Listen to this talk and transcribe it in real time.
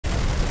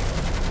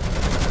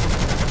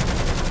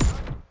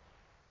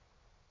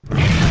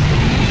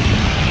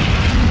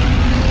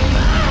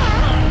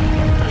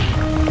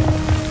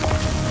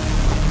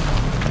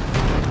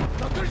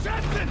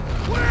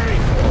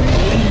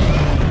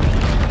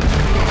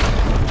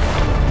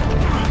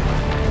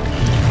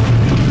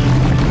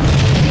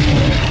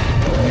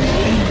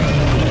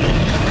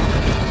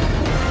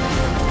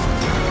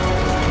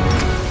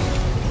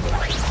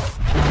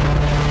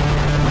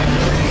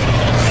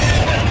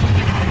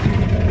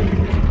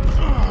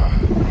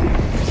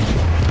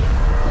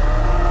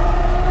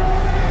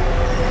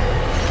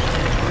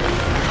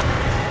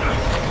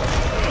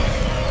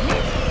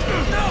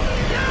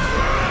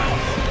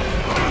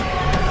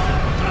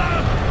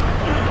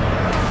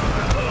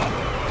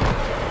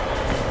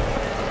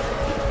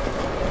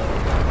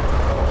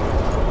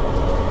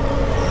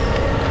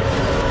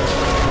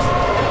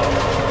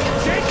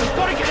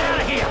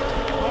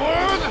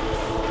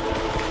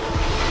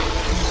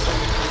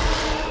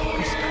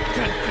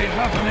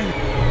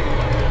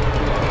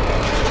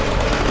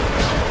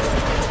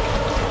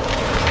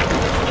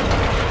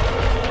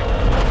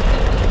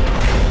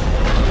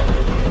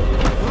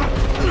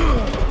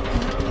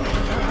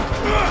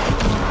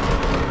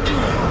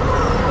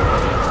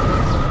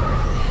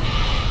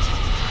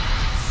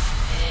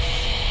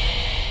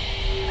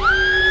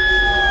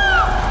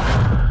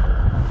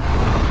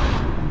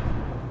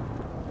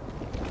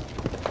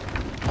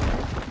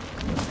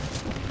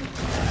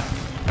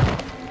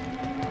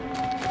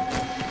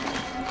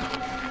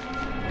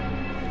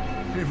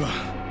Eva.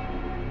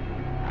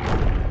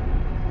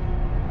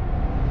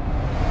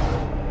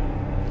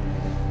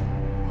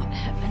 What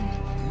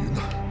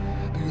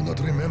happened? Do you not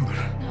remember?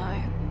 No.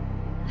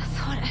 I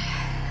thought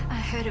I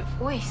heard a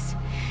voice.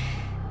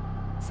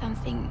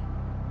 Something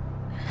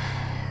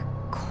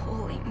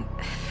calling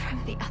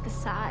from the other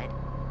side.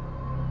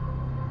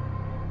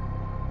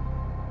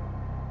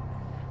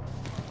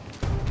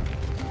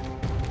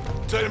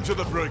 Take him to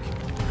the brig.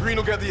 Green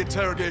will get the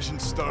interrogation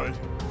started.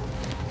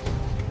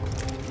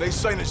 They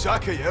sign a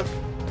Zakhaev.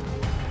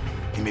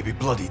 He may be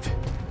bloodied,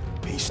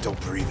 but he's still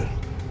breathing.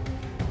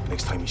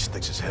 Next time he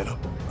sticks his head up,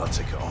 I'll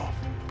take it off.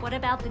 What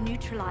about the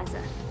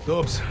neutralizer?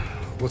 Dobbs,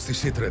 what's the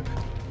sit-rep?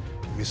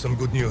 Give me some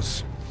good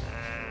news.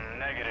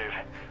 Negative.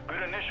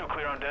 Good initial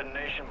clear on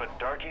detonation, but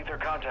dark ether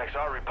contacts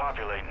are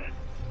repopulating.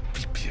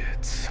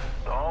 Pipet.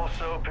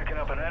 Also picking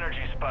up an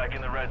energy spike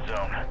in the red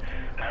zone.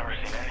 Never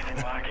seen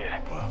anything like it.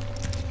 Well,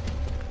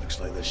 looks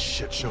like this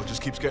shit show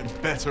just keeps getting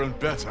better and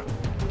better.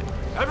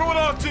 Everyone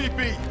on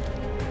TP!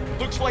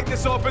 Looks like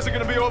this op isn't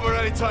gonna be over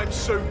anytime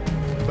soon.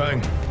 Bang.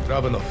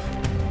 Ravenov.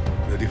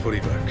 Ready for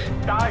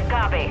evac. Solid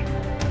copy.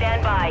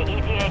 Stand by.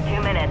 ETA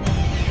 2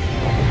 minutes.